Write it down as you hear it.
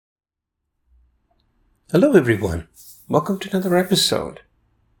Hello everyone, welcome to another episode.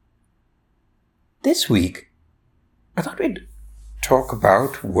 This week, I thought we'd talk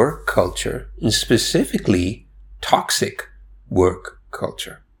about work culture, and specifically toxic work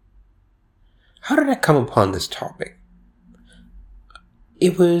culture. How did I come upon this topic?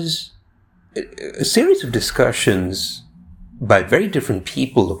 It was a series of discussions by very different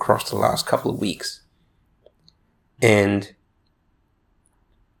people across the last couple of weeks. And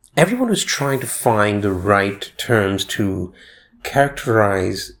everyone was trying to find the right terms to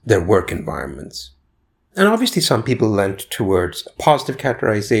characterize their work environments. And obviously some people lent towards a positive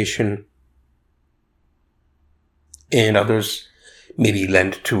characterization, and others maybe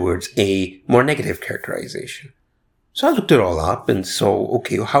lent towards a more negative characterization. So I looked it all up and saw,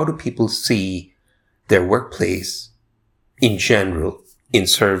 okay, how do people see their workplace in general in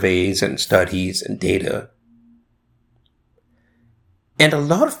surveys and studies and data? And a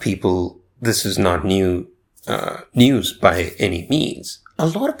lot of people, this is not news by any means, a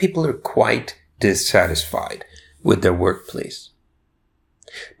lot of people are quite dissatisfied with their workplace.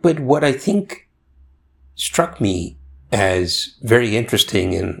 But what I think struck me as very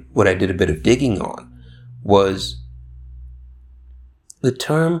interesting, and what I did a bit of digging on, was the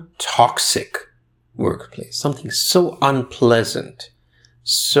term toxic workplace. Something so unpleasant,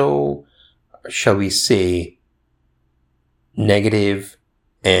 so, shall we say, negative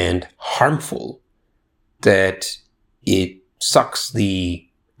and harmful that it sucks the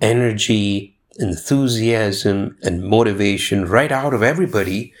energy, enthusiasm, and motivation right out of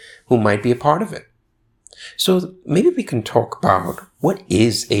everybody who might be a part of it. So maybe we can talk about what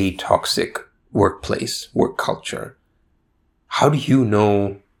is a toxic workplace, work culture. How do you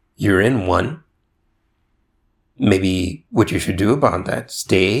know you're in one? Maybe what you should do about that.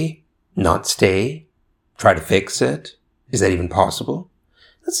 Stay, not stay, try to fix it. Is that even possible?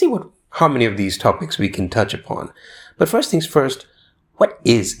 Let's see how many of these topics we can touch upon. But first things first, what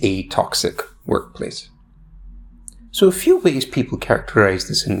is a toxic workplace? So a few ways people characterize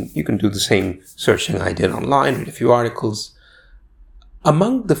this, and you can do the same searching I did online, read a few articles.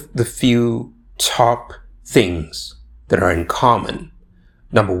 Among the few top things that are in common,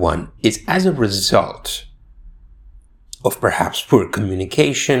 number one, is as a result of perhaps poor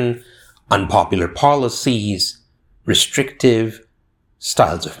communication, unpopular policies, restrictive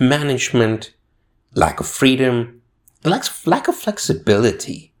styles of management, lack of freedom, lack of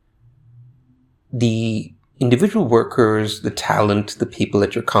flexibility. The individual workers, the talent, the people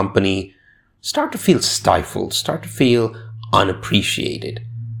at your company start to feel stifled, start to feel unappreciated.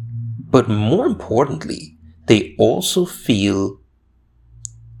 But more importantly, they also feel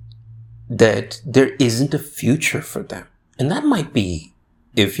that there isn't a future for them. And that might be,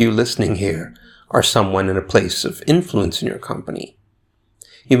 if you listening here are someone in a place of influence in your company,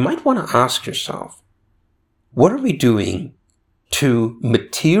 you might want to ask yourself, what are we doing to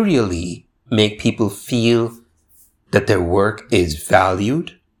materially make people feel that their work is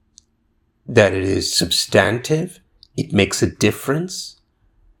valued, that it is substantive, it makes a difference,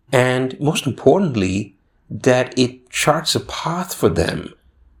 and most importantly, that it charts a path for them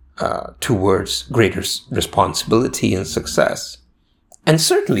towards greater responsibility and success, and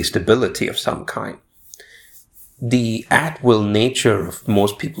certainly stability of some kind. The at-will nature of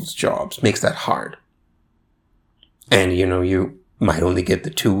most people's jobs makes that hard. And, you might only get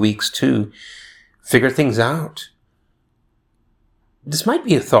the 2 weeks to figure things out. This might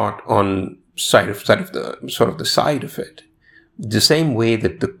be a thought on side of the side of it. The same way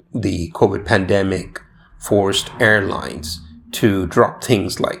that the COVID pandemic forced airlines to drop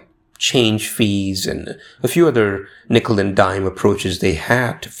things like change fees and a few other nickel and dime approaches they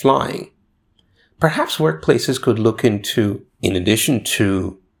had to flying. Perhaps workplaces could look into, in addition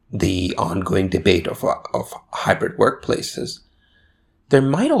to the ongoing debate of hybrid workplaces, there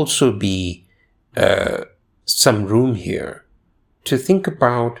might also be some room here to think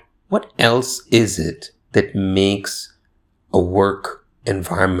about what else is it that makes a work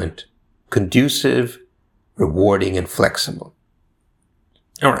environment conducive, rewarding, and flexible.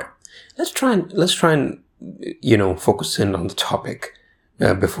 All right, let's try and focus in on the topic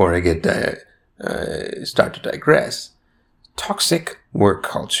before I start to digress. Toxic work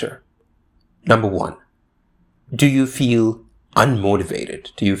culture. Number one, do you feel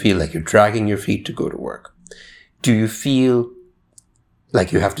unmotivated? Do you feel like you're dragging your feet to go to work? Do you feel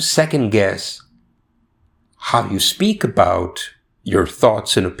like you have to second guess how you speak about your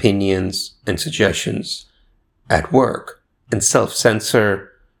thoughts and opinions and suggestions at work, and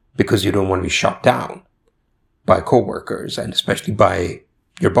self-censor because you don't want to be shut down by coworkers and especially by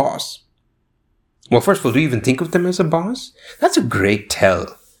your boss? Well, first of all, do you even think of them as a boss? That's a great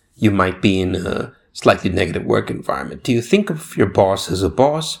tell. You might be in a slightly negative work environment, do you think of your boss as a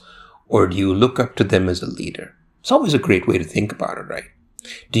boss, or do you look up to them as a leader? It's always a great way to think about it, right?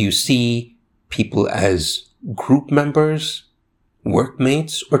 Do you see people as group members,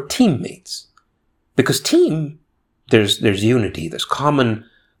 workmates, or teammates? Because team, there's unity, there's common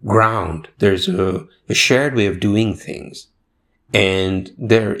ground, there's a shared way of doing things, and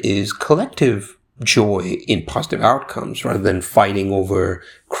there is collective joy in positive outcomes rather than fighting over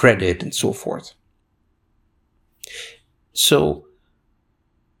credit and so forth. So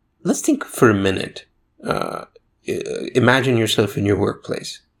let's think for a minute. Imagine yourself in your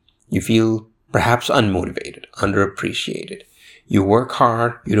workplace. You feel perhaps unmotivated, underappreciated. You work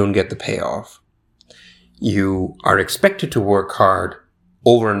hard, you don't get the payoff. You are expected to work hard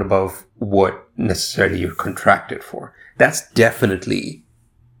over and above what necessarily you're contracted for. That's definitely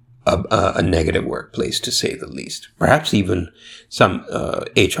a negative workplace, to say the least. Perhaps even some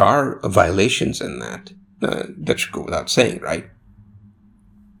HR violations in that. That should go without saying, right?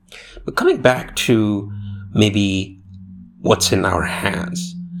 But coming back to maybe what's in our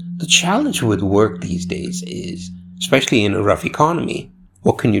hands, the challenge with work these days is, especially in a rough economy,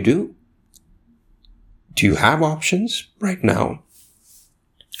 what can you do? Do you have options right now?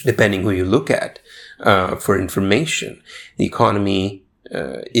 Depending who you look at for information, the economy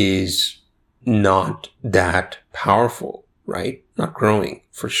is not that powerful, right? Not growing,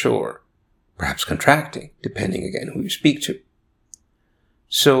 for sure. Perhaps contracting, depending again who you speak to.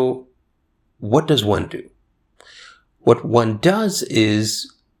 So what does one do? What one does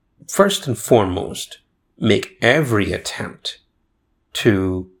is, first and foremost, make every attempt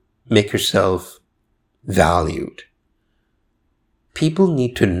to make yourself valued. People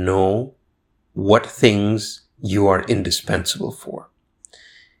need to know what things you are indispensable for.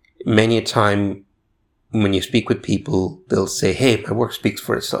 Many a time when you speak with people, they'll say, hey, my work speaks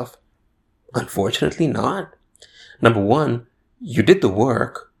for itself. Unfortunately not. Number one, you did the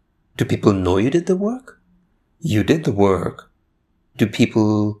work. Do people know you did the work? You did the work. Do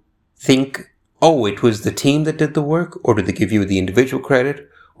people think, oh, it was the team that did the work? Or do they give you the individual credit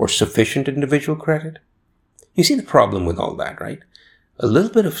or sufficient individual credit? You see the problem with all that, right? A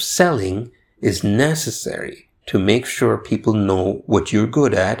little bit of selling is necessary to make sure people know what you're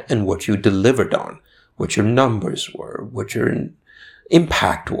good at and what you delivered on, what your numbers were, what your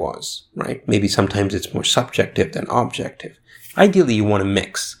impact was, right? Maybe sometimes it's more subjective than objective. Ideally, you want to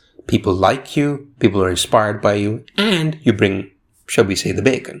mix. People like you, people are inspired by you, and you bring, shall we say, the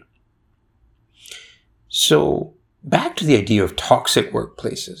bacon. So back to the idea of toxic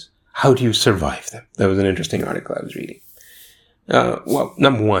workplaces. How do you survive them? That was an interesting article I was reading. Well,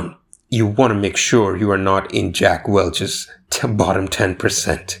 number one, you want to make sure you are not in Jack Welch's bottom 10%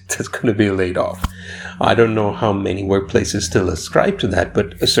 that's going to be laid off. I don't know how many workplaces still ascribe to that,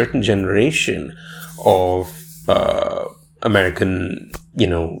 but a certain generation of American,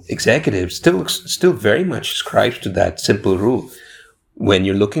 executives still very much ascribes to that simple rule. When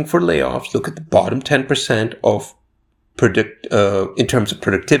you're looking for layoffs, look at the bottom 10% of in terms of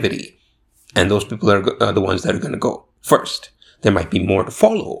productivity, and those people are the ones that are going to go first. There might be more to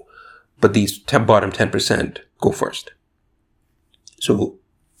follow, but these bottom 10% go first. So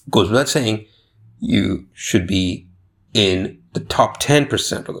it goes without saying, you should be in the top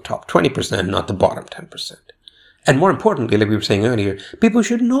 10% or the top 20%, not the bottom 10%. And more importantly, like we were saying earlier, people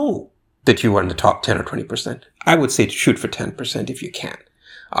should know that you are in the top 10 or 20%. I would say to shoot for 10% if you can.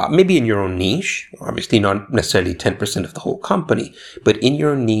 Maybe in your own niche, obviously not necessarily 10% of the whole company, but in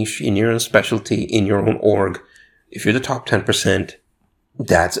your own niche, in your own specialty, in your own org, if you're the top 10%,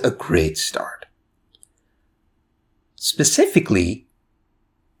 that's a great start. Specifically,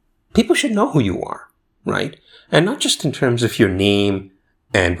 people should know who you are, right? And not just in terms of your name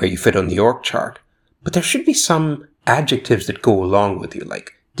and where you fit on the org chart, but there should be some adjectives that go along with you,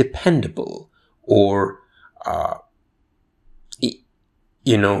 like dependable, or,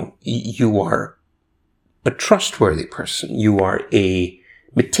 you are a trustworthy person. You are a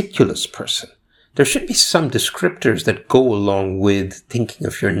meticulous person. There should be some descriptors that go along with thinking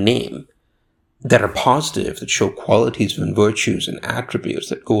of your name that are positive, that show qualities and virtues and attributes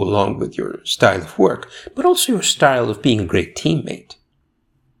that go along with your style of work, but also your style of being a great teammate,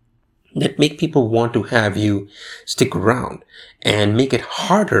 that make people want to have you stick around and make it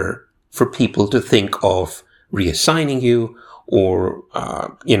harder for people to think of reassigning you or,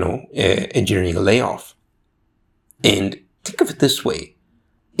 engineering a layoff. And think of it this way.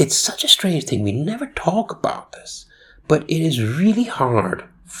 It's such a strange thing. We never talk about this, but it is really hard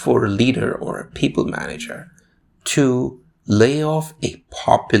for a leader or a people manager to lay off a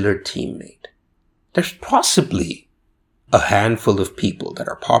popular teammate. There's possibly a handful of people that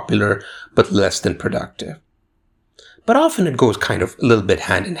are popular but less than productive. But often it goes kind of a little bit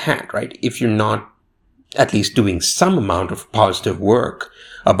hand in hand, right? If you're not at least doing some amount of positive work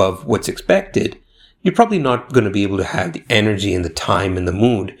above what's expected, you're probably not going to be able to have the energy and the time and the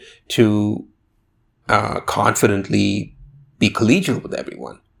mood to confidently be collegial with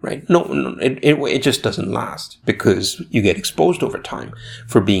everyone, right? No, it just doesn't last because you get exposed over time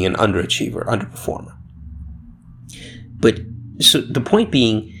for being an underachiever, underperformer. But so the point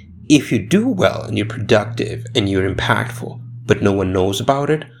being, if you do well and you're productive and you're impactful, but no one knows about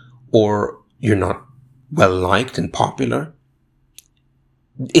it, or you're not well liked and popular,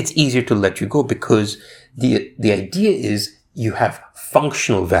 it's easier to let you go because the idea is you have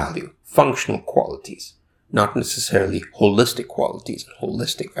functional value, functional qualities, not necessarily holistic qualities and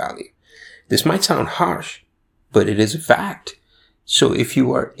holistic value. This might sound harsh, but it is a fact. So if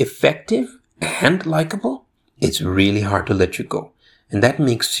you are effective and likable, it's really hard to let you go. And that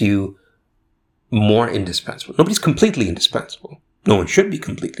makes you more indispensable. Nobody's completely indispensable. No one should be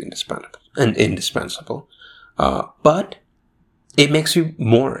completely indispensable. But it makes you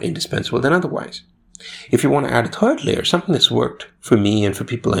more indispensable than otherwise. If you want to add a third layer, something that's worked for me and for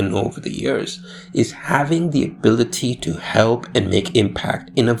people I know over the years is having the ability to help and make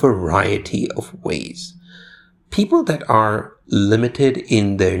impact in a variety of ways. People that are limited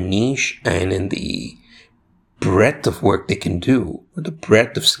in their niche and in the breadth of work they can do, or the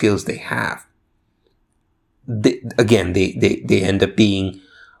breadth of skills they have, they end up being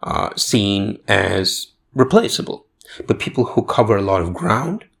seen as replaceable. But people who cover a lot of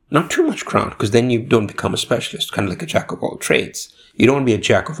ground, not too much ground, because then you don't become a specialist, kind of like a jack of all trades. You don't want to be a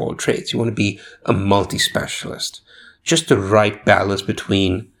jack of all trades. You want to be a multi-specialist. Just the right balance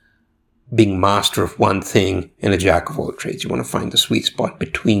between being master of one thing and a jack of all trades. You want to find the sweet spot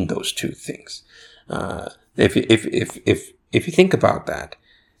between those two things. If you think about that,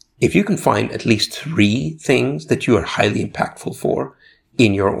 if you can find at least 3 things that you are highly impactful for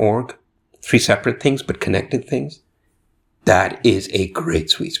in your org, 3 separate things but connected things, that is a great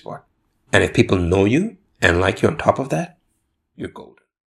sweet spot. And if people know you and like you on top of that, you're gold.